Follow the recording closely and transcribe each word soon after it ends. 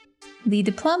The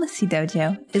Diplomacy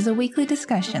Dojo is a weekly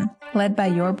discussion led by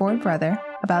your board brother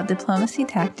about diplomacy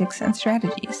tactics and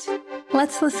strategies.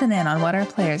 Let's listen in on what our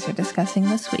players are discussing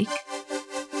this week.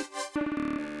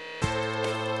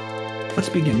 Let's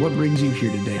begin. What brings you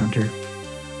here today, Hunter?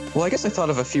 Well, I guess I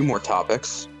thought of a few more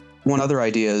topics. One other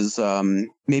idea is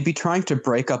maybe trying to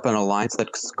break up an alliance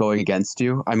that's going against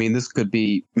you. I mean, this could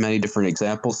be many different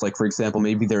examples. Like, for example,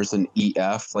 maybe there's an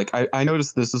EF. Like, I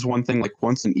noticed this is one thing. Like,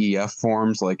 once an EF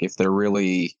forms, like if they're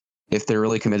really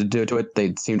committed to it,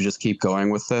 they seem to just keep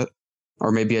going with it.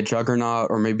 Or maybe a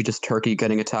Juggernaut, or maybe just Turkey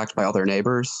getting attacked by other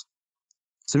neighbors.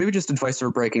 So maybe just advice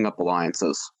for breaking up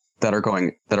alliances that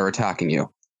are attacking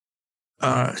you.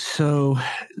 So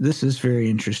this is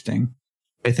very interesting.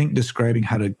 I think describing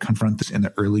how to confront this in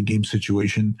the early game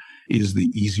situation is the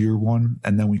easier one,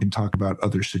 and then we can talk about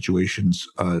other situations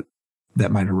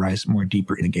that might arise more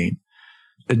deeper in the game.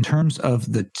 In terms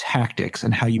of the tactics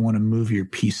and how you want to move your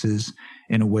pieces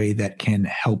in a way that can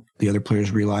help the other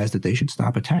players realize that they should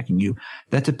stop attacking you,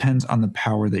 that depends on the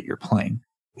power that you're playing.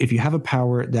 If you have a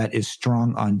power that is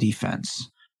strong on defense,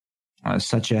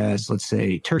 such as, let's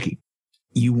say, Turkey,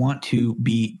 you want to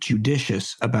be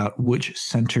judicious about which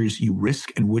centers you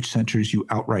risk and which centers you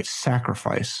outright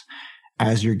sacrifice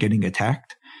as you're getting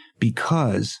attacked,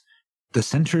 because the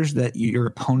centers that your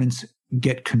opponents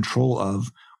get control of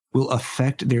will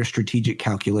affect their strategic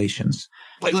calculations.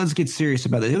 Like, let's get serious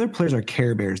about it. The other players are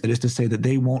Care Bears. That is to say that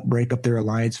they won't break up their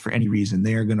alliance for any reason.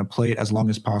 They are going to play it as long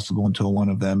as possible until one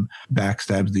of them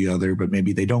backstabs the other, but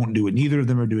maybe they don't do it. Neither of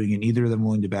them are doing it. Neither of them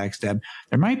willing to backstab.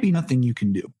 There might be nothing you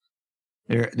can do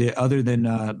other than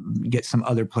get some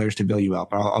other players to bail you out,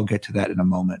 but I'll get to that in a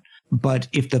moment. But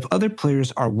if the other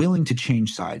players are willing to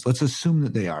change sides, let's assume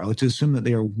that they are. Let's assume that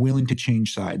they are willing to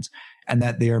change sides and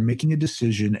that they are making a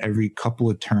decision every couple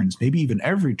of turns, maybe even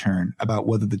every turn, about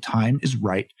whether the time is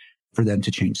right for them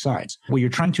to change sides. What you're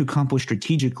trying to accomplish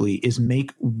strategically is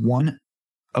make one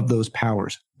of those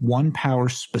powers, one power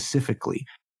specifically,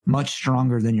 much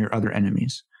stronger than your other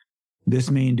enemies.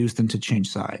 This may induce them to change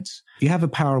sides. If you have a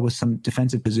power with some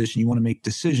defensive position, you want to make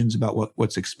decisions about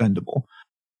what's expendable.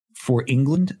 For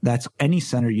England, that's any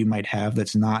center you might have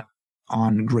that's not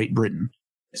on Great Britain.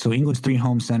 So England's 3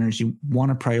 home centers, you want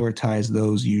to prioritize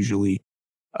those usually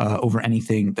over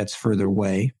anything that's further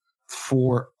away.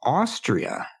 For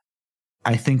Austria,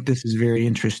 I think this is very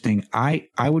interesting. I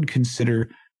would consider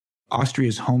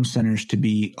Austria's home centers to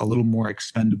be a little more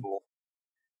expendable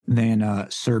than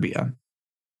Serbia.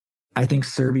 I think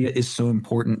Serbia is so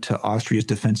important to Austria's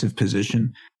defensive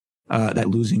position that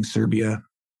losing Serbia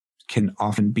can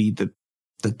often be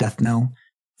the death knell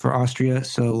for Austria.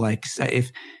 So, like,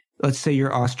 if let's say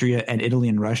you're Austria and Italy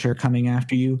and Russia are coming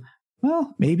after you,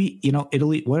 well, maybe,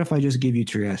 Italy, what if I just give you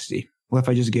Trieste? What if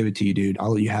I just give it to you, dude?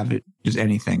 I'll let you have it, just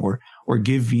anything, or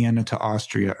give Vienna to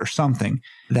Austria or something.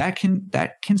 That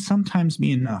can sometimes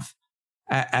be enough.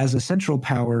 As a central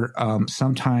power,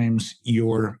 sometimes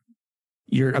your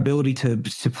ability to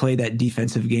play that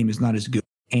defensive game is not as good,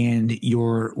 and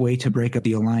your way to break up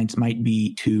the alliance might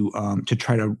be to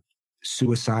try to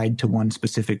suicide to one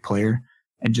specific player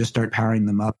and just start powering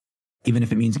them up, even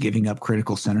if it means giving up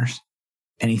critical centers.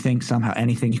 Anything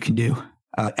you can do.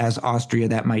 As Austria,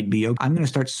 that might be, okay, I'm going to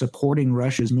start supporting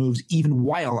Russia's moves even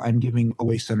while I'm giving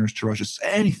away centers to Russia.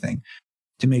 Anything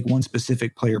to make one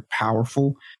specific player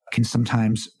powerful can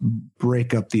sometimes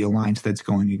break up the alliance that's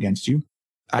going against you.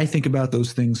 I think about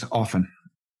those things often.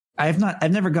 I've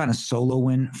never gotten a solo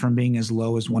win from being as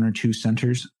low as 1 or 2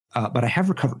 centers, but I have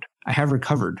recovered. I have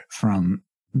recovered from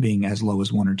being as low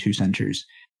as 1 or 2 centers.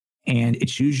 And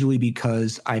it's usually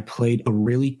because I played a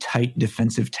really tight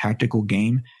defensive tactical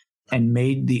game and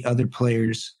made the other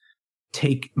players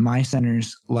take my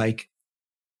centers, like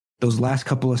those last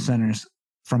couple of centers,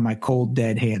 from my cold,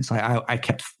 dead hands. I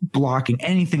kept blocking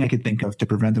anything I could think of to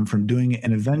prevent them from doing it.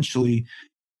 And eventually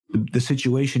the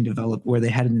situation developed where they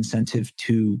had an incentive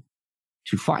to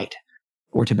fight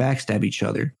or to backstab each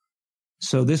other.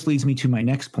 So this leads me to my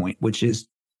next point, which is,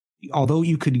 although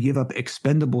you could give up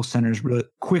expendable centers really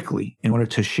quickly in order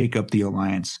to shake up the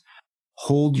alliance,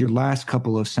 hold your last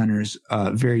couple of centers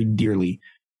very dearly.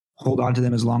 Hold on to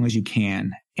them as long as you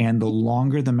can. And the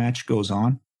longer the match goes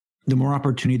on, the more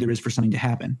opportunity there is for something to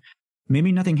happen.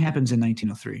 Maybe nothing happens in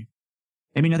 1903.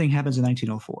 Maybe nothing happens in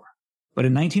 1904. But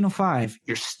in 1905,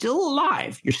 you're still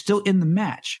alive. You're still in the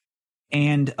match.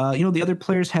 And, the other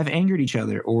players have angered each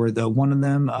other, or one of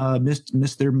them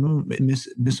missed their move,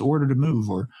 misordered a move,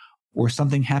 or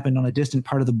something happened on a distant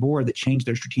part of the board that changed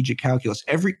their strategic calculus.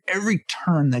 Every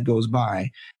turn that goes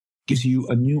by gives you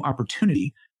a new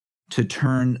opportunity to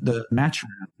turn the match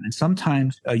around. And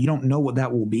sometimes you don't know what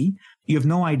that will be. You have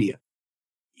no idea.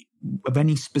 of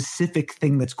any specific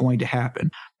thing that's going to happen.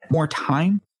 More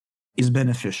time is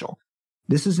beneficial.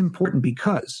 This is important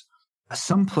because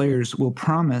some players will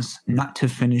promise not to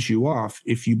finish you off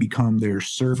if you become their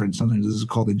servant. Sometimes this is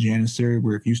called a janissary,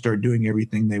 where if you start doing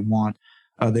everything they want,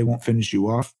 they won't finish you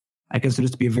off. I consider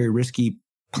this to be a very risky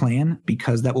plan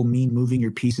because that will mean moving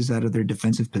your pieces out of their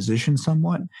defensive position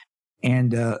somewhat.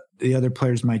 And the other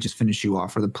players might just finish you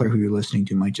off, or the player who you're listening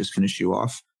to might just finish you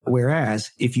off.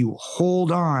 Whereas if you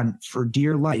hold on for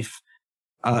dear life,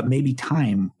 maybe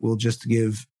time will just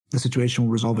give the situation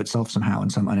will resolve itself somehow in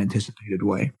some unanticipated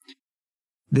way.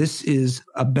 This is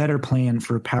a better plan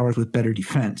for powers with better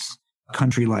defense. A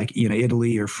country like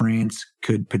Italy or France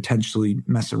could potentially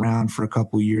mess around for a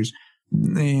couple of years.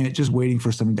 Just waiting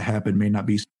for something to happen may not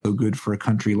be so good for a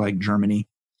country like Germany,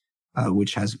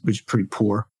 which is pretty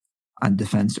poor on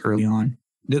defense early on.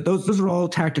 Those are all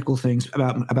tactical things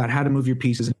about how to move your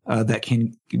pieces that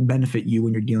can benefit you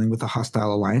when you're dealing with a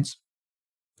hostile alliance.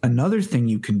 Another thing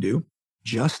you can do,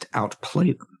 just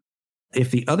outplay them.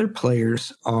 If the other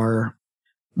players are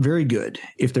very good,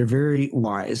 if they're very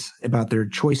wise about their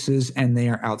choices and they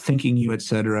are outthinking you,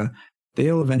 etc.,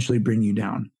 they'll eventually bring you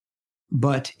down.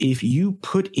 But if you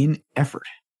put in effort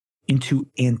into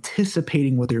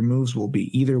anticipating what their moves will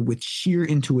be, either with sheer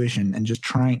intuition and just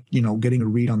trying, getting a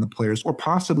read on the players, or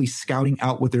possibly scouting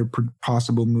out what their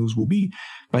possible moves will be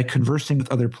by conversing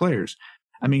with other players.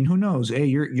 I mean, who knows? Hey,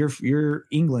 you're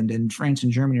England and France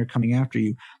and Germany are coming after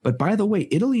you. But by the way,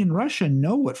 Italy and Russia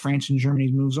know what France and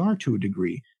Germany's moves are to a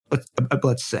degree.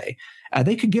 Let's say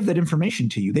they could give that information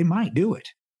to you. They might do it,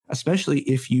 especially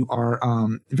if you are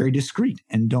very discreet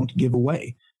and don't give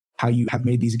away how you have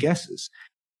made these guesses.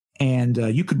 And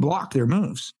you could block their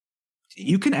moves.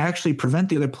 You can actually prevent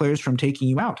the other players from taking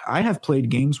you out. I have played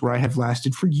games where I have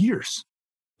lasted for years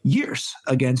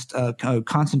against a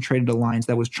concentrated alliance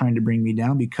that was trying to bring me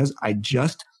down because I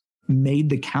just made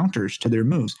the counters to their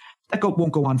moves. That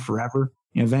won't go on forever.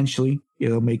 Eventually,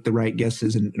 they'll make the right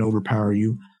guesses and overpower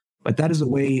you. But that is a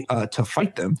way to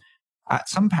fight them.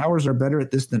 Some powers are better at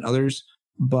this than others.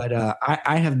 But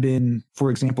I have been,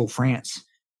 for example, France,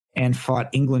 and fought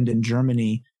England and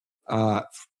Germany,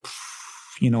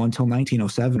 until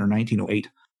 1907 or 1908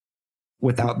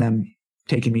 without them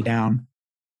taking me down.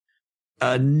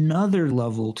 Another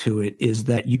level to it is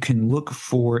that you can look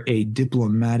for a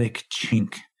diplomatic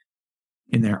chink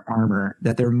in their armor,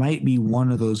 that there might be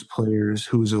one of those players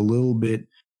who's a little bit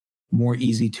more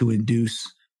easy to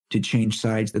induce to change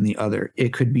sides than the other.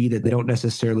 It could be that they don't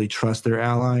necessarily trust their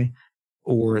ally,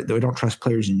 or they don't trust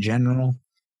players in general,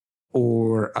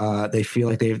 or they feel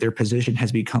like their position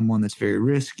has become one that's very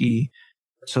risky.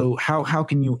 So how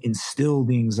can you instill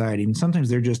the anxiety? I mean, sometimes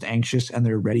they're just anxious and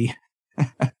they're ready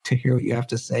to hear what you have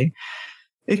to say.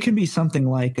 It can be something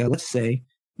like, let's say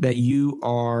that you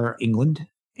are England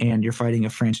and you're fighting a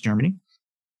France-Germany,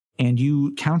 and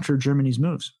you counter Germany's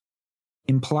moves.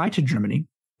 Imply to Germany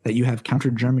that you have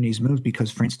countered Germany's moves because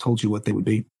France told you what they would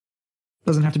be.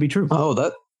 Doesn't have to be true. Oh,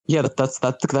 that's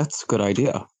a good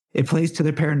idea. It plays to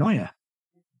their paranoia.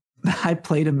 I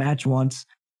played a match once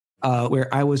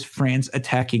where I was France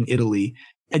attacking Italy.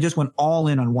 I just went all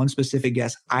in on one specific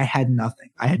guess. I had nothing.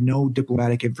 I had no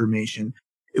diplomatic information.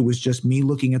 It was just me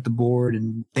looking at the board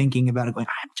and thinking about it, going,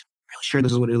 I'm really sure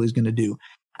this is what Italy's going to do.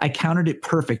 I countered it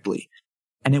perfectly,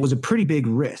 and it was a pretty big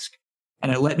risk.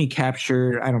 And it let me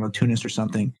capture, Tunis or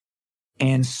something.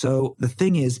 And so the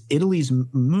thing is, Italy's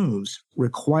moves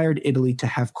required Italy to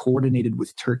have coordinated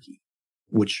with Turkey,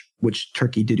 which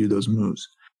Turkey did do those moves.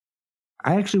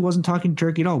 I actually wasn't talking to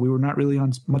Turkey at all. We were not really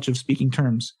on much of speaking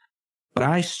terms. But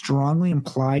I strongly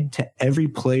implied to every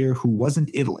player who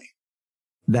wasn't Italy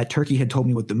that Turkey had told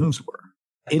me what the moves were.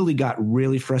 Italy got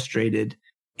really frustrated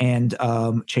and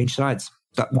changed sides.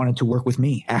 Wanted to work with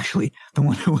me, actually, the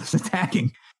one who was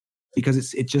attacking,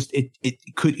 because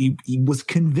he was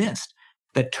convinced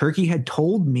that Turkey had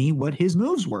told me what his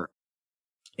moves were.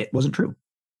 It wasn't true.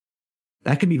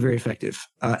 That can be very effective.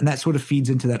 And that sort of feeds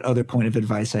into that other point of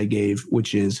advice I gave,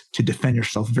 which is to defend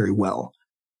yourself very well.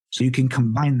 So you can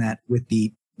combine that with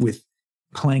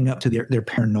playing up to their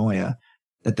paranoia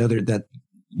that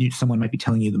someone might be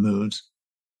telling you the moves.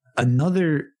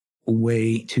 Another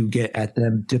way to get at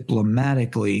them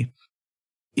diplomatically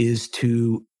is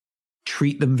to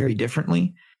treat them very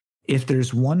differently. If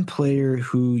there's one player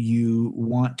who you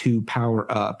want to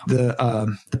power up,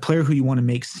 the player who you want to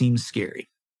make seem scary,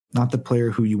 not the player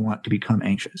who you want to become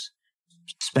anxious.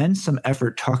 Spend some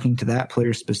effort talking to that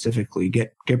player specifically.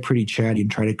 Get pretty chatty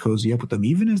and try to cozy up with them,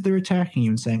 even as they're attacking you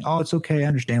and saying, "Oh, it's okay. I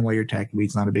understand why you're attacking me.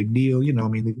 It's not a big deal.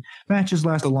 The matches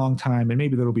last a long time, and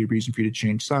maybe there'll be a reason for you to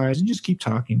change sides." And just keep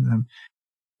talking to them.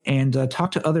 and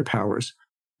talk to other powers,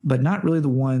 but not really the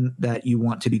one that you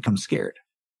want to become scared.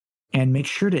 And make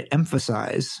sure to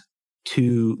emphasize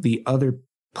to the other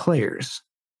players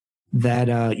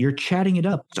that you're chatting it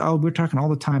up. Oh, we're talking all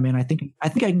the time, man. I think I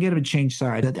can get him to change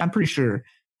sides. I'm pretty sure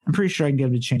I can get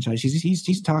him to change sides.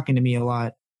 He's talking to me a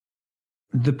lot.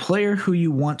 The player who you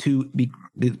want to be,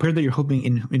 the player that you're hoping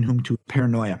in whom to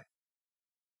paranoia,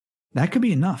 that could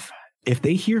be enough. If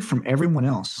they hear from everyone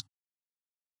else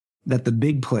that the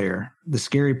big player, the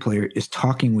scary player, is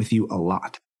talking with you a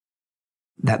lot,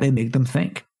 that may make them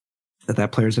think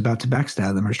that player is about to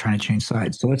backstab them or is trying to change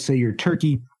sides. So let's say you're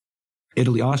Turkey,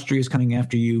 Italy, Austria is coming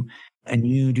after you, and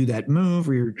you do that move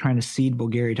where you're trying to cede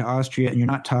Bulgaria to Austria, and you're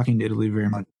not talking to Italy very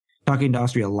much, talking to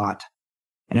Austria a lot.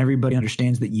 And everybody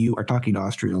understands that you are talking to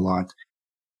Austria a lot.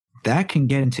 That can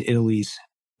get into Italy's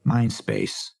mind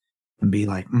space and be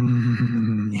like,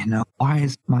 why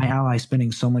is my ally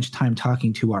spending so much time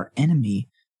talking to our enemy?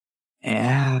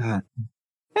 Yeah,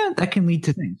 that can lead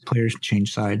to things. Players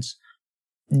change sides.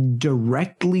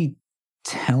 Directly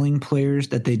telling players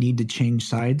that they need to change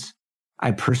sides,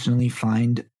 I personally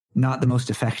find not the most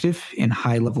effective in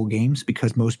high-level games,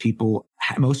 because most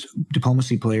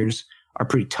diplomacy players are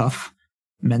pretty tough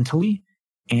mentally,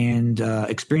 and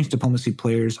experienced diplomacy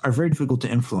players are very difficult to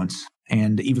influence.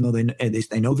 And even though they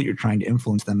know that you're trying to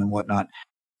influence them and whatnot,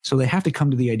 so they have to come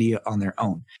to the idea on their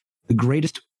own. The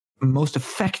greatest, most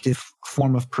effective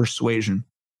form of persuasion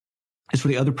is for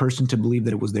the other person to believe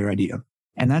that it was their idea.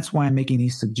 And that's why I'm making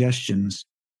these suggestions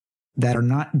that are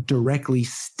not directly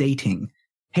stating,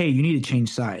 hey, you need to change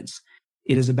sides.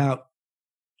 It is about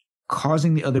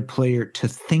causing the other player to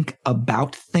think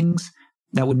about things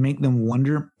that would make them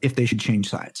wonder if they should change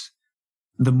sides.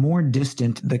 The more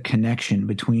distant the connection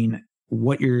between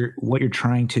what you're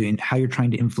trying to and how you're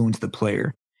trying to influence the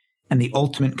player and the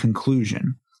ultimate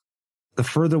conclusion, the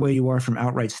further away you are from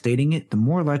outright stating it, the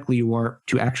more likely you are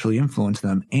to actually influence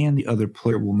them, and the other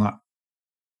player will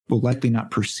likely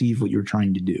not perceive what you're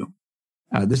trying to do.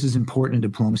 This is important in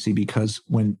diplomacy, because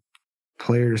when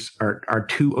players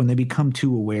when they become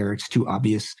too aware, it's too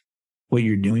obvious what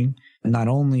you're doing. And not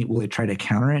only will they try to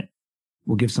counter it,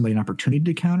 will give somebody an opportunity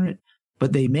to counter it,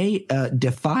 but they may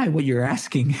defy what you're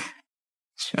asking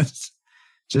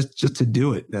just to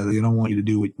do it. They don't want you to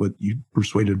do what you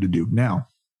persuaded them to do. Now,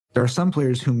 there are some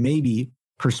players who may be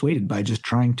persuaded by just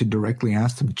trying to directly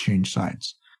ask them to change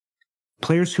sides.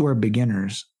 Players who are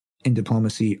beginners in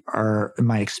diplomacy are, in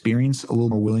my experience, a little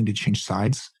more willing to change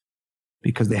sides,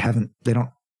 because they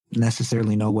don't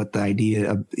necessarily know what the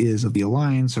idea is of the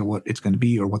alliance, or what it's going to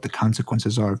be, or what the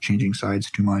consequences are of changing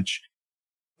sides too much.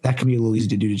 That can be a little easy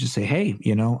to do, to just say, hey,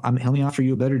 let me offer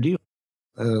you a better deal.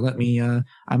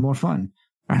 I'm more fun.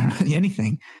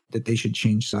 Anything that they should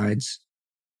change sides.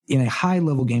 In a high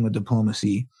level game of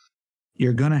diplomacy,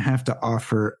 you're going to have to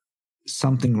offer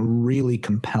something really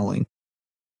compelling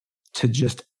to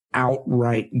just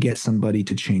outright get somebody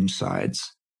to change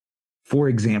sides. For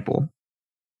example,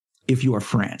 if you are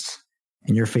France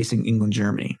and you're facing England,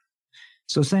 Germany.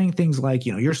 So saying things like,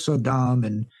 you're so dumb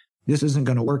and this isn't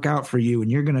going to work out for you, and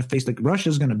you're going to face,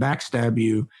 Russia's going to backstab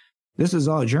you. This is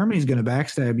all, Germany's going to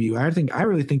backstab you. I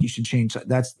really think you should change.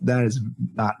 That is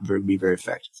not be very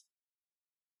effective.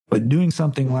 But doing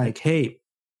something like, hey,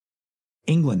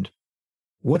 England,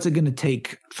 what's it going to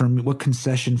take from me? What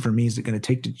concession for me is it going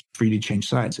to take for you to change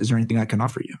sides? Is there anything I can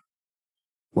offer you?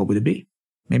 What would it be?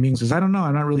 Maybe England says, I don't know.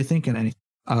 I'm not really thinking anything.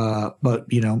 But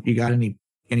you got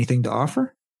anything to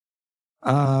offer?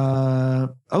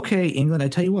 Okay, England, I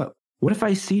tell you what if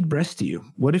I cede Brest to you?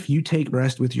 What if you take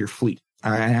Brest with your fleet?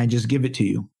 And I just give it to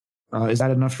you. Is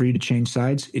that enough for you to change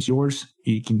sides? It's yours.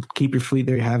 You can keep your fleet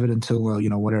there. You have it until,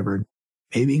 whatever.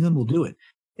 Maybe England will do it.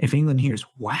 If England hears,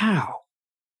 wow,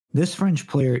 this French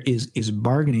player is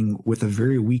bargaining with a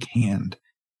very weak hand,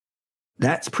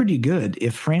 that's pretty good.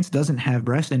 If France doesn't have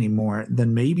Brest anymore,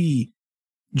 then maybe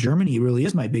Germany really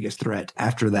is my biggest threat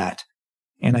after that,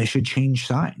 and I should change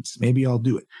sides. Maybe I'll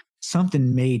do it.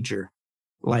 Something major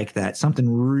like that,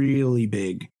 something really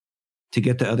big to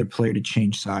get the other player to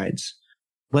change sides.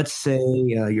 Let's say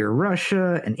you're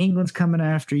Russia and England's coming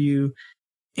after you,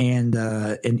 and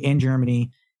Germany,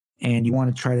 and you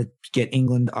want to try to get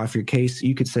England off your case.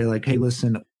 You could say like, hey,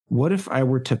 listen, what if I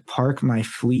were to park my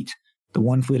fleet, the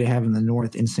one fleet I have in the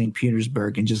north, in St.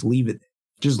 Petersburg, and just leave it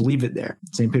there,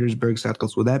 St. Petersburg, South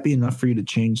Coast? Would that be enough for you to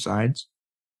change sides?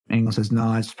 England says,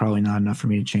 no, it's probably not enough for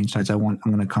me to change sides. I'm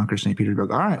going to conquer St.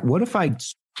 Petersburg. All right, what if I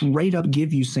straight up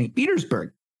give you St.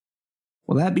 Petersburg?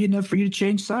 Will that be enough for you to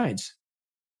change sides?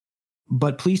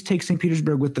 But please take St.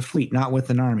 Petersburg with the fleet, not with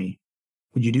an army.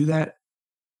 Would you do that?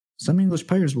 Some English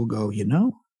players will go,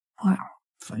 wow,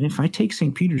 if I take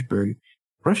St. Petersburg,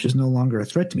 Russia's no longer a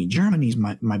threat to me. Germany's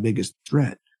my biggest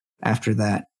threat. After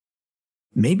that,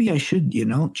 maybe I should,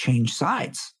 change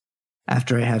sides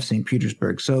after I have St.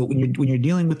 Petersburg. So when you're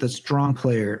dealing with a strong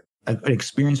player, an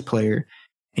experienced player,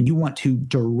 and you want to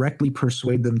directly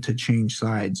persuade them to change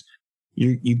sides,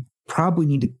 you probably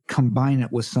need to combine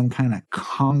it with some kind of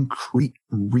concrete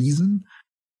reason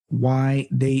why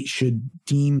they should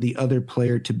deem the other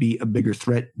player to be a bigger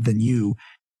threat than you.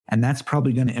 And that's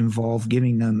probably going to involve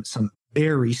giving them some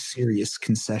very serious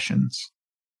concessions.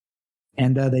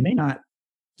 And they may not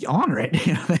honor it.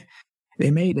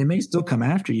 They may still come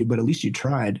after you, but at least you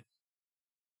tried.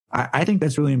 I think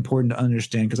that's really important to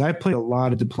understand, because I played a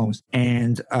lot of diplomacy,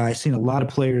 and I've seen a lot of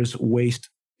players waste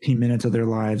 10 minutes of their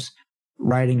lives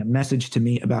writing a message to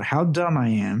me about how dumb I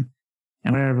am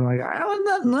and whatever.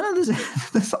 Like, none of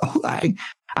this.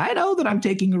 I know that I'm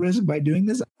taking a risk by doing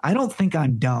this. I don't think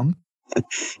I'm dumb.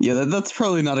 Yeah, that's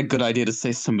probably not a good idea to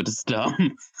say somebody's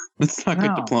dumb. That's not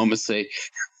good diplomacy.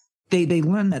 They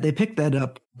learn that. They pick that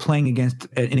up playing against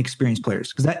inexperienced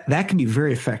players, because that can be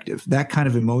very effective. That kind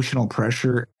of emotional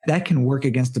pressure, that can work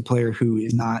against a player who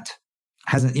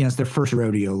hasn't, it's their first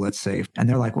rodeo, let's say. And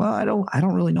they're like, well, I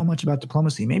don't really know much about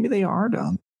diplomacy. Maybe they are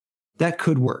dumb. That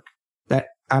could work. That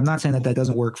I'm not saying that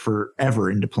doesn't work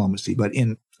forever in diplomacy, but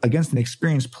against an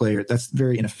experienced player, that's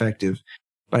very ineffective.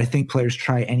 But I think players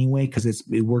try anyway because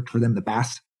it worked for them the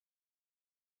best.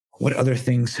 What other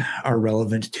things are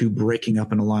relevant to breaking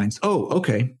up an alliance? Oh,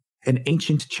 okay. An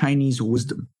ancient Chinese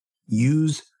wisdom.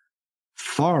 Use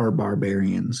far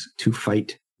barbarians to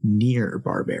fight near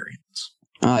barbarians.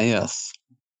 Ah, yes.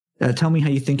 Tell me how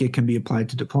you think it can be applied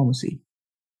to diplomacy.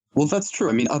 Well, that's true.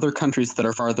 I mean, other countries that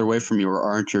are farther away from you or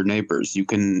aren't your neighbors, you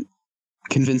can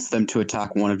convince them to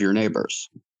attack one of your neighbors.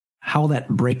 How will that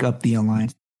break up the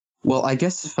alliance? Well, I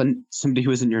guess if somebody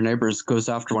who isn't your neighbors goes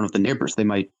after one of the neighbors, they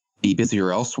might be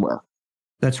busier elsewhere.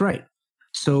 That's right.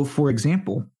 So, for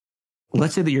example,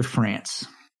 let's say that you're France.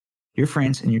 You're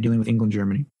France and you're dealing with England,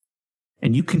 Germany,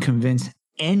 and you can convince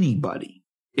anybody,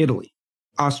 Italy,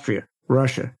 Austria,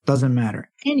 Russia, doesn't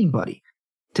matter, anybody,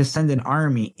 to send an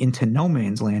army into no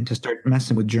man's land to start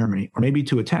messing with Germany, or maybe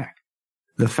to attack.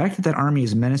 The fact that army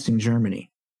is menacing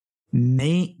Germany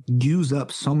may use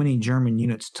up so many German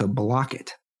units to block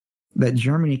it that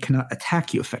Germany cannot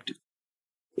attack you effectively.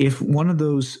 If one of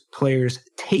those players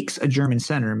takes a German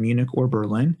center, Munich or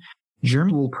Berlin,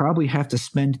 Germany will probably have to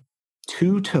spend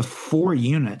 2 to 4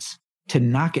 units to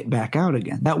knock it back out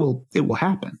again. It will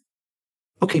happen.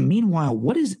 Okay, meanwhile,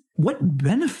 what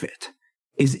benefit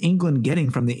is England getting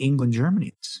from the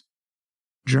England-Germany?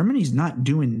 Germany's not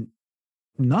doing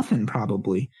nothing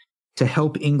probably to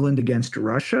help England against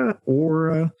Russia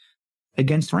or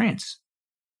against France.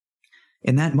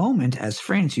 In that moment, as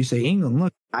France, you say, England,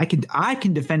 look, I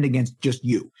can defend against just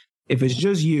you. If it's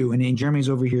just you and Germany's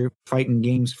over here fighting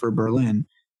games for Berlin,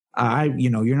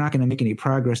 you're not going to make any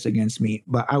progress against me,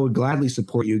 but I would gladly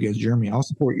support you against Germany. I'll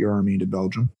support your army into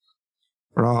Belgium,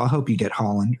 or I'll help you get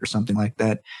Holland or something like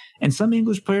that. And some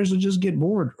English players will just get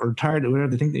bored or tired or whatever.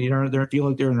 They think that they feel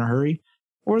like they're in a hurry,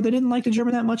 or they didn't like the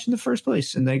German that much in the first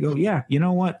place. And they go, yeah, you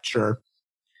know what? Sure.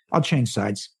 I'll change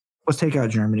sides. Let's take out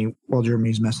Germany while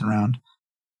Germany's messing around.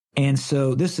 And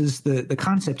so this is the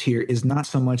concept here is not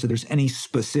so much that there's any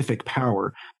specific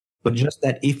power, but just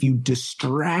that if you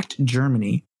distract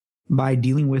Germany by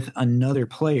dealing with another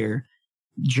player,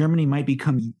 Germany might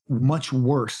become much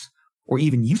worse or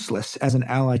even useless as an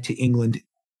ally to England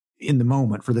in the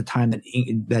moment for the time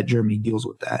that Germany deals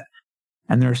with that.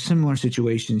 And there are similar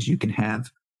situations you can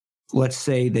have. Let's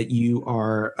say that you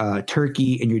are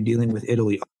Turkey and you're dealing with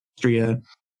Italy, Austria.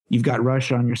 You've got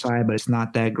Russia on your side, but it's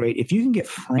not that great. If you can get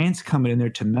France coming in there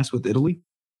to mess with Italy,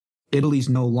 Italy's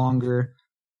no longer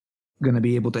going to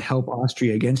be able to help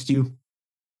Austria against you.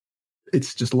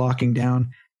 It's just locking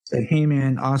down. Say, hey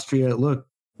man, Austria, look,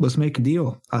 let's make a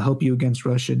deal. I'll help you against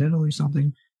Russia and Italy or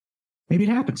something. Maybe it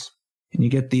happens, and you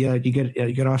get you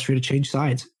get Austria to change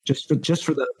sides just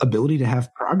for the ability to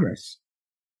have progress.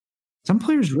 Some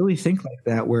players really think like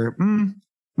that, where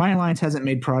my alliance hasn't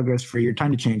made progress for you.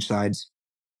 Time to change sides.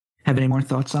 Have any more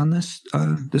thoughts on this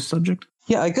subject?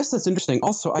 Yeah, I guess that's interesting.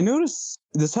 Also, I notice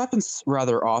this happens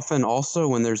rather often also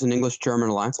when there's an English-German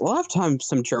alliance. A lot of times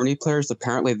some Germany players,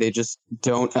 apparently they just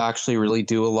don't actually really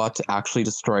do a lot to actually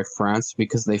destroy France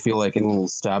because they feel like England will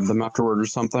stab them afterward or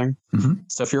something. Mm-hmm.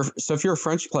 So if you're a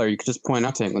French player, you could just point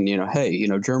out to England, hey,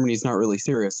 Germany's not really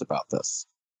serious about this.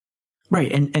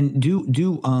 Right, and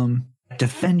do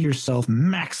defend yourself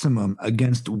maximum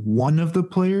against one of the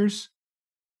players.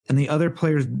 And the other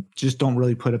players just don't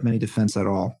really put up any defense at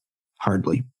all,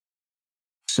 hardly.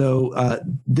 So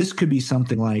this could be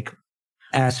something like,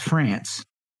 as France.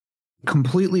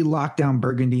 Completely lock down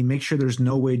Burgundy, make sure there's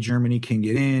no way Germany can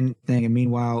get in. And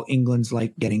meanwhile, England's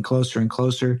like getting closer and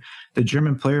closer. The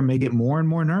German player may get more and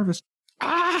more nervous.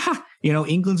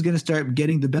 England's going to start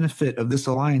getting the benefit of this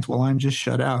alliance while I'm just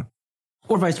shut out.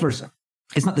 Or vice versa.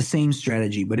 It's not the same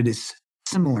strategy, but it is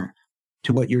similar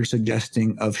to what you're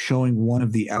suggesting of showing one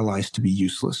of the allies to be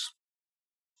useless.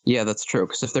 Yeah, that's true,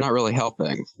 because if they're not really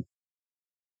helping.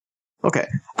 Okay,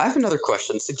 I have another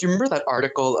question. So do you remember that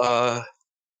article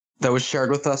that was shared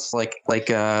with us,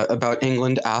 about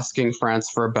England asking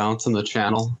France for a bounce in the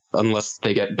Channel unless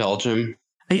they get Belgium?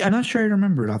 I'm not sure I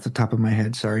remember it off the top of my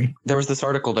head. Sorry. There was this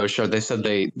article that was shared. They said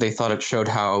they thought it showed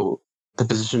how the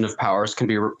position of powers can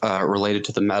be related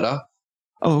to the meta.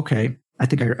 Oh, okay. I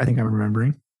think I'm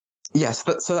remembering. Yes,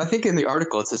 so I think in the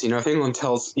article it says, if England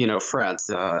tells, France,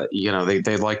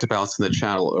 they'd like to bounce in the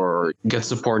Channel or get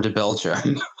support into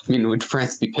Belgium, would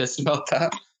France be pissed about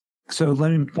that? So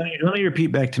let me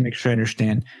repeat back to make sure I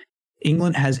understand.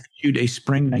 England has issued a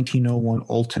spring 1901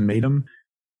 ultimatum: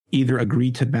 either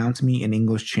agree to bounce me in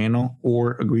English Channel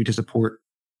or agree to support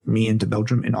me into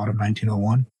Belgium in autumn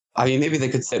 1901. Maybe they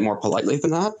could say it more politely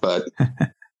than that, but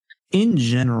in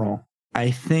general,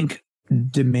 I think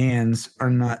demands are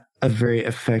not a very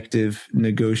effective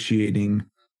negotiating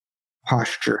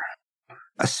posture,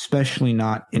 especially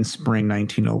not in spring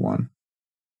 1901.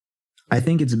 I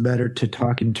think it's better to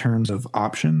talk in terms of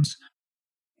options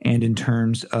and in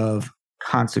terms of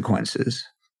consequences.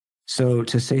 So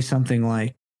to say something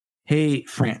like, hey,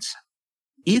 France,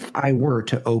 if I were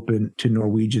to open to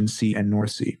Norwegian Sea and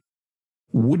North Sea,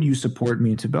 would you support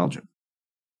me into Belgium?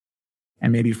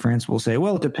 And maybe France will say,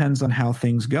 well, it depends on how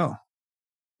things go.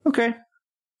 Okay,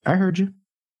 I heard you.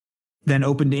 Then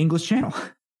open to English Channel.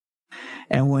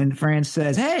 And when France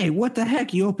says, hey, what the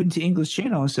heck, you opened to English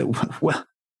Channel? I said, well,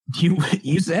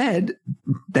 you said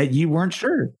that you weren't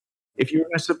sure if you were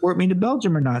going to support me to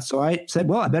Belgium or not. So I said,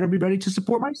 well, I better be ready to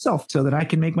support myself so that I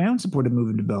can make my own supported move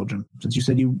into Belgium, since you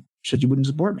said you wouldn't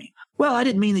support me. Well, I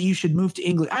didn't mean that you should move to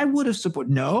England. I would have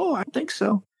supported. No, I don't think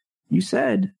so. You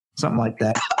said something like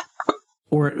that.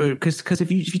 Or because if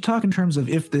you talk in terms of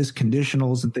if this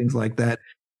conditionals and things like that,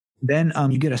 then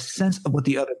you get a sense of what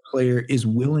the other player is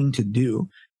willing to do.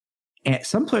 And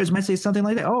some players might say something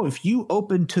like that. Oh, if you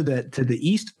open to the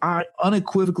east, I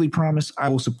unequivocally promise I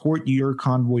will support your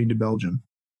convoy into Belgium.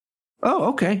 Oh,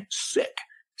 okay, sick.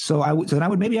 So I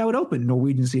would open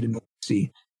Norwegian Sea to North Sea,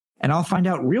 and I'll find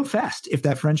out real fast if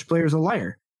that French player is a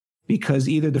liar, because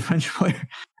either the French player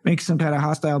makes some kind of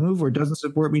hostile move or doesn't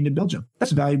support me into Belgium.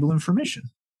 That's valuable information.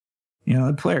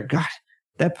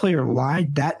 That player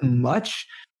lied that much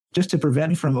just to prevent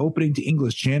me from opening to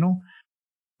English Channel.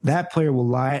 That player will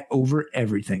lie over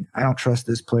everything. I don't trust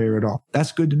this player at all.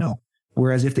 That's good to know.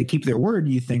 Whereas if they keep their word,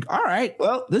 you think, all right,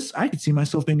 well, I could see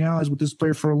myself being allies with this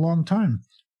player for a long time.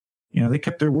 They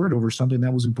kept their word over something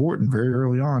that was important very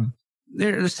early on.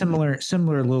 There are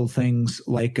similar little things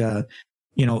like,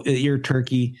 you're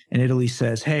Turkey and Italy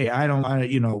says, hey, I don't want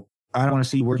to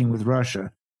see you working with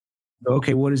Russia.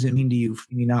 Okay, what does it mean to you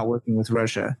for me not working with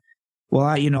Russia? Well,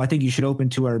 I think you should open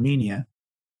to Armenia.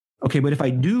 Okay, but if I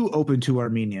do open to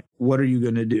Armenia, what are you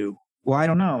going to do? Well, I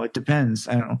don't know. It depends.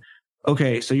 I don't know.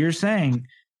 Okay, so you're saying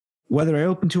whether I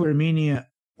open to Armenia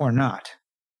or not,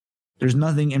 there's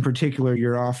nothing in particular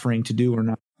you're offering to do or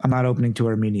not. I'm not opening to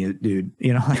Armenia, dude. I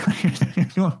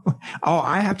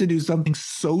have to do something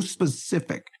so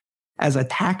specific as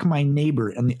attack my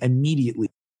neighbor immediately.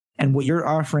 And what you're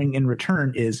offering in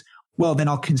return is, well, then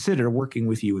I'll consider working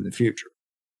with you in the future.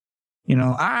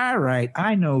 All right,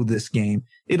 I know this game.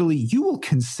 Italy, you will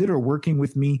consider working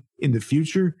with me in the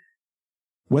future,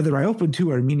 whether I open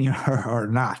to Armenia or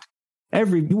not.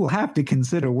 You will have to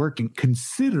consider working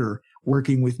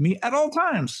with me at all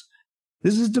times.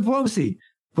 This is diplomacy.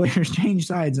 Players change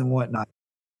sides and whatnot.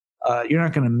 You're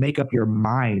not going to make up your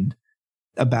mind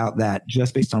about that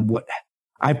just based on what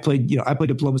I played. I played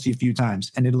diplomacy a few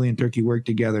times, and Italy and Turkey worked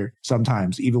together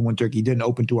sometimes, even when Turkey didn't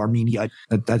open to Armenia.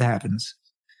 That happens.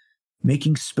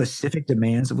 Making specific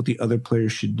demands of what the other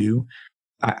players should do,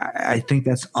 I think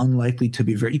that's unlikely to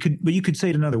be but you could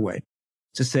say it another way.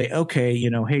 To say, okay,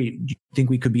 hey, do you think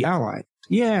we could be allies?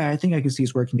 Yeah, I think I could see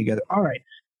us working together. All right.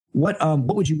 What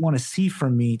would you want to see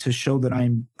from me to show that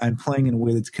I'm playing in a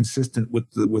way that's consistent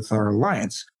with our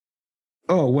alliance?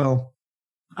 Oh, well,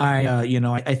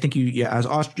 I think as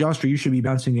Austria, you should be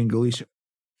bouncing in Galicia.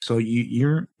 So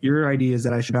your idea is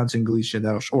that I should bounce in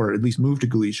Galicia, or at least move to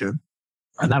Galicia,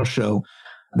 and that'll show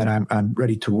that I'm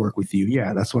ready to work with you.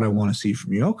 Yeah, that's what I want to see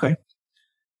from you. Okay,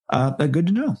 good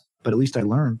to know. But at least I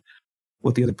learned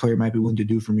what the other player might be willing to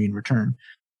do for me in return.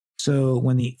 So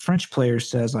when the French player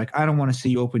says, like, I don't want to see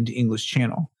you open to English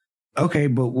channel. Okay,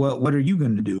 but what are you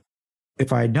going to do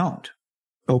if I don't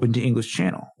open to English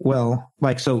channel? Well,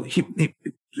 like, so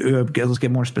let's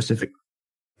get more specific.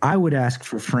 I would ask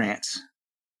for France.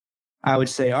 I would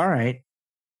say, all right,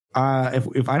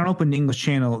 if I don't open to English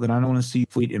channel, then I don't want to see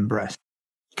fleet in Brest.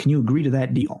 Can you agree to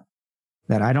that deal?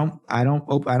 That I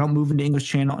don't move into English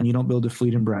channel and you don't build a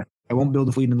fleet in Brest. I won't build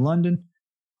a fleet in London.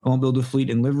 I won't build a fleet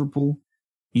in Liverpool.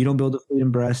 You don't build a fleet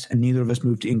in Brest, and neither of us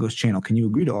move to English channel. Can you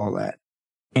agree to all that?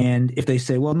 And if they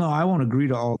say, well, no, I won't agree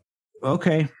to all,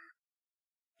 okay,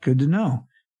 good to know.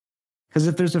 Because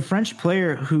if there's a French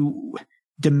player who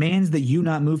demands that you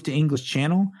not move to English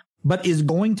channel, but is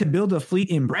going to build a fleet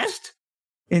in Brest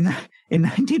in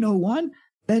 1901,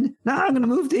 then no, I'm going to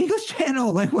move to English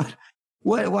channel. Like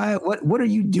what are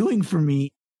you doing for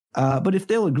me? But if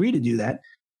they'll agree to do that,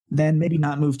 then maybe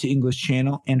not move to English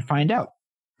channel and find out.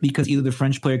 Because either the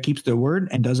French player keeps their word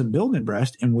and doesn't build in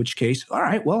Brest, in which case, all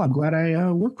right, well, I'm glad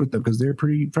I worked with them because they're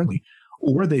pretty friendly.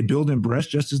 Or they build in Brest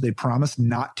just as they promised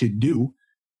not to do.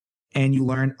 And you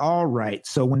learn, all right,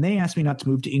 so when they asked me not to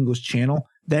move to English channel,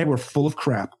 they were full of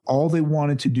crap. All they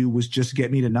wanted to do was just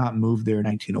get me to not move there in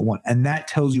 1901. And that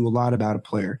tells you a lot about a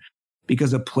player.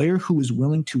 Because a player who is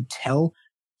willing to tell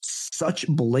such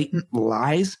blatant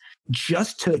lies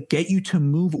just to get you to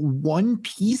move one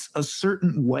piece a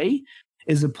certain way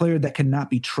is a player that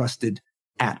cannot be trusted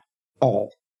at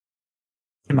all,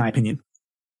 in my opinion.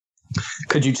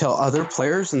 Could you tell other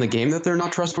players in the game that they're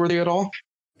not trustworthy at all?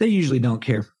 They usually don't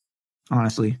care,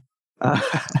 honestly.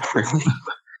 Really?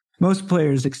 Most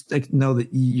players know that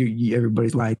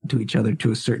everybody's lying to each other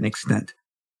to a certain extent.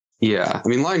 Yeah, I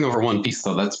mean, lying over one piece,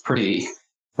 though, that's pretty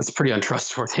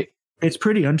untrustworthy. It's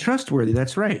pretty untrustworthy,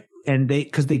 that's right. And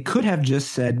because they could have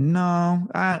just said, no,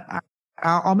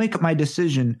 I'll make up my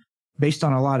decision based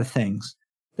on a lot of things.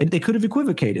 They could have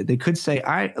equivocated. They could say,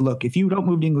 look, if you don't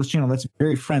move to English channel, that's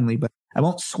very friendly, but I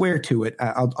won't swear to it.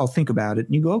 I'll think about it.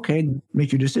 And you go, okay,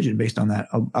 make your decision based on that.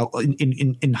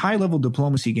 In high-level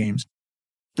diplomacy games,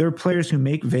 there are players who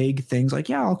make vague things like,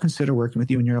 yeah, I'll consider working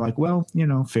with you. And you're like, well,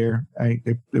 fair.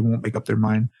 They won't make up their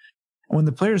mind. And when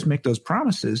the players make those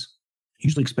promises,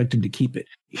 usually expect them to keep it.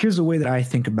 Here's a way that I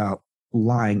think about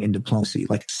lying in diplomacy,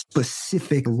 like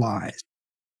specific lies.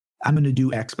 I'm going to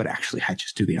do X, but actually I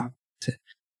just do the opposite.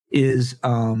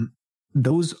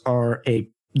 Those are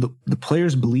the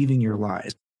players believing your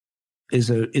lies is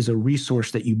a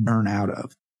resource that you burn out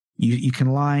of. You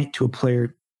can lie to a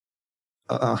player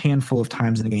a handful of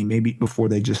times in the game, maybe before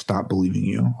they just stop believing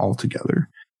you altogether.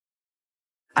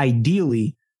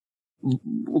 Ideally,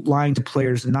 lying to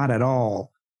players not at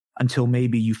all until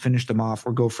maybe you finish them off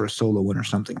or go for a solo win or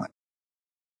something like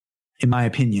that. In my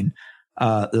opinion,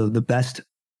 the best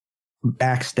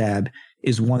backstab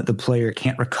is one that the player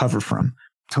can't recover from.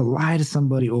 To lie to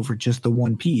somebody over just the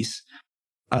one piece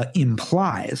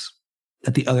implies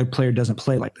that the other player doesn't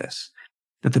play like this,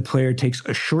 that the player takes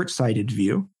a short-sighted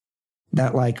view,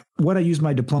 that like what I use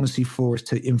my diplomacy for is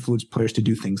to influence players to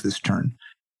do things this turn.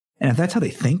 And if that's how they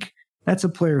think, that's a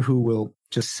player who will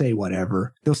just say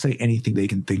whatever. They'll say anything they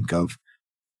can think of.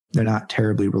 They're not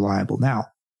terribly reliable. Now,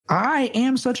 I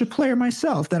am such a player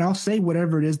myself that I'll say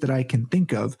whatever it is that I can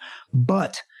think of,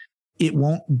 but it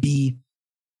won't be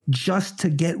just to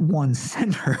get one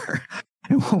center.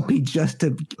 It won't be just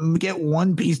to get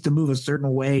one piece to move a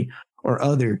certain way or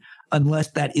other,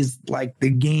 unless that is like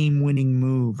the game-winning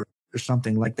move or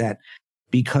something like that.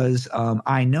 Because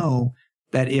I know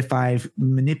that if I've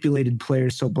manipulated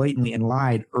players so blatantly and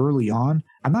lied early on,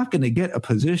 I'm not going to get a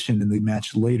position in the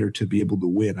match later to be able to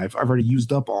win. I've already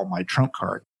used up all my trump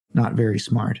card. Not very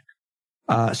smart.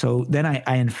 So then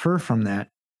I infer from that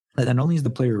not only is the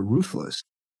player ruthless,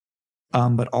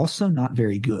 but also not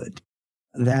very good.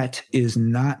 That is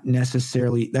not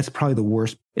necessarily, that's probably the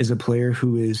worst, is a player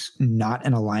who is not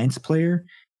an alliance player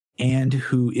and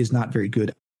who is not very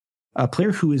good. A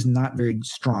player who is not very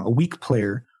strong, a weak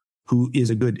player who is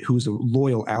a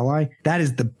loyal ally, that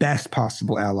is the best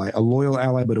possible ally. A loyal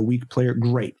ally, but a weak player,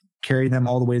 great. Carry them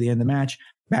all the way to the end of the match,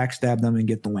 backstab them and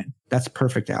get the win. That's a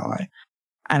perfect ally.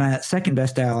 And a second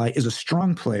best ally is a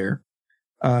strong player,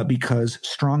 because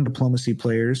strong diplomacy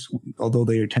players, although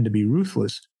they tend to be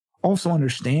ruthless, also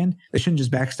understand they shouldn't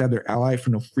just backstab their ally for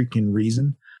no freaking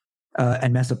reason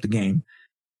and mess up the game.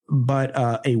 But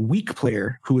a weak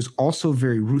player who is also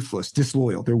very ruthless,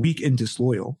 disloyal, they're weak and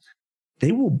disloyal,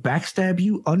 they will backstab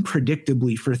you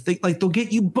unpredictably for things like they'll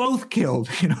get you both killed.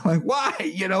 Like, why?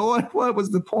 What was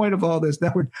the point of all this?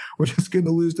 Now we're just going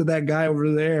to lose to that guy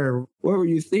over there. What were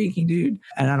you thinking, dude?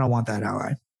 And I don't want that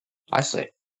ally. I see.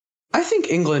 I think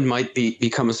England might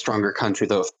become a stronger country,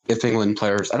 though, if England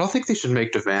players. I don't think they should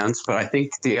make demands, but I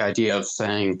think the idea of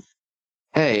saying,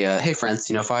 "Hey, France,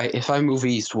 if I move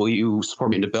east, will you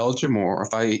support me into Belgium, or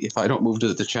if I don't move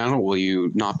to the Channel, will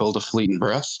you not build a fleet in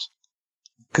Brest?"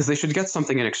 Because they should get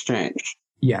something in exchange.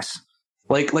 Yes.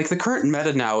 Like the current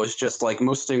meta now is just like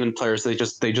most England players, they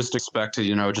just expect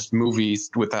to just move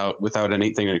east without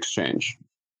anything in exchange.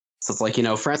 So it's like,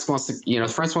 France wants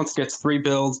to get 3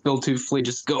 builds, build 2 fleet,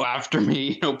 just go after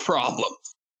me, no problem.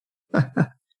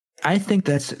 I think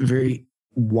that's very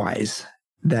wise,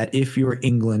 that if you're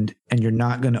England and you're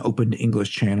not going to open the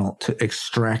English Channel, to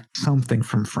extract something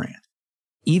from France,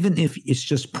 even if it's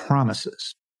just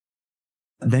promises,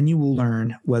 then you will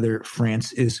learn whether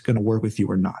France is going to work with you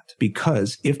or not.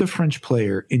 Because if the French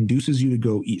player induces you to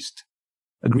go east,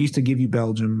 agrees to give you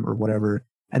Belgium or whatever,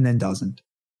 and then doesn't,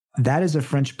 that is a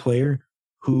French player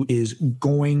who is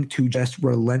going to just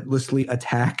relentlessly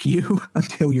attack you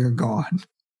until you're gone.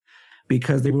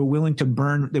 Because they were willing to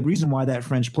burn, the reason why that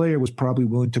French player was probably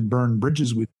willing to burn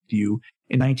bridges with you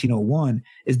in 1901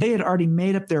 is they had already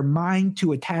made up their mind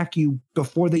to attack you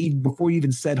before you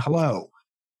even said hello.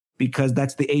 Because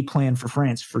that's the A plan for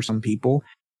France for some people.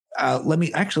 Let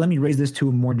me raise this to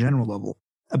a more general level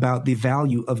about the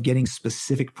value of getting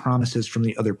specific promises from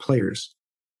the other players.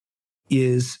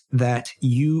 Is that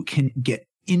you can get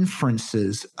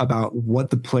inferences about what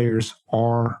the players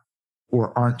are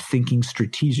or aren't thinking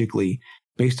strategically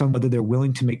based on whether they're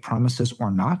willing to make promises or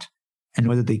not, and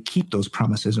whether they keep those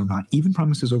promises or not, even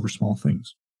promises over small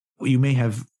things. You may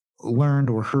have learned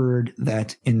or heard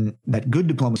that good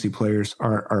diplomacy players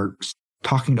are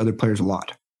talking to other players a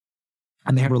lot,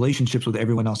 and they have relationships with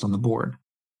everyone else on the board.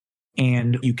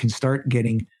 And you can start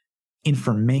getting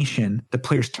information, the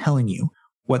players telling you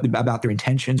about their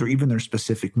intentions or even their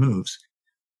specific moves.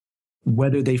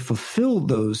 Whether they fulfill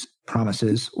those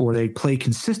promises or they play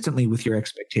consistently with your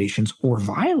expectations or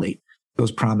violate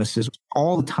those promises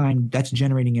all the time, that's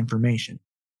generating information.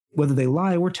 Whether they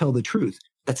lie or tell the truth,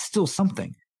 that's still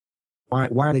something. Why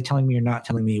are they telling me or not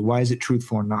telling me? Why is it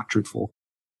truthful or not truthful?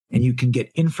 And you can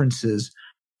get inferences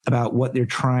about what they're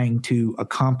trying to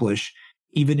accomplish,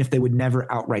 even if they would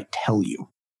never outright tell you.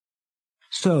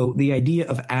 So the idea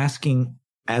of asking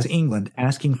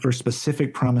for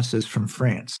specific promises from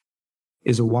France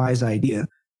is a wise idea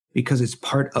because it's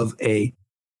part of a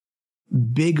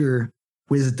bigger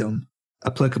wisdom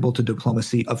applicable to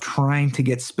diplomacy of trying to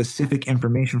get specific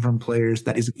information from players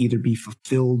that is either be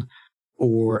fulfilled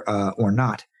or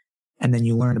not. And then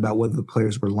you learn about whether the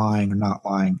players were lying or not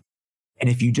lying. And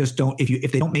if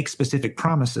they don't make specific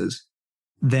promises,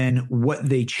 then what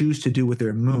they choose to do with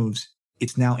their moves,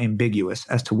 it's now ambiguous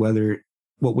as to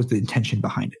what was the intention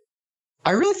behind it.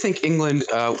 I really think England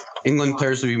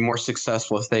players would be more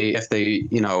successful if they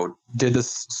did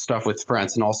this stuff with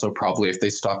France, and also probably if they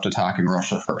stopped attacking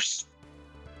Russia first.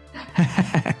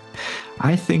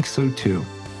 I think so too.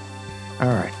 All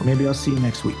right, maybe I'll see you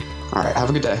next week. All right, have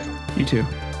a good day. You too.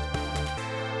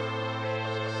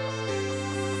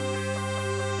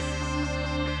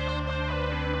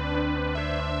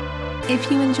 If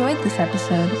you enjoyed this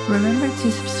episode, remember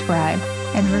to subscribe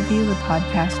and review the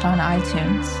podcast on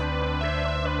iTunes.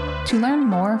 To learn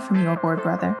more from your board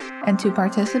brother and to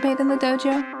participate in the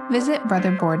dojo, visit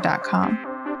brotherboard.com.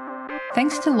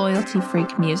 Thanks to Loyalty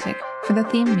Freak Music for the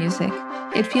theme music.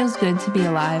 It feels good to be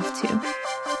alive, too.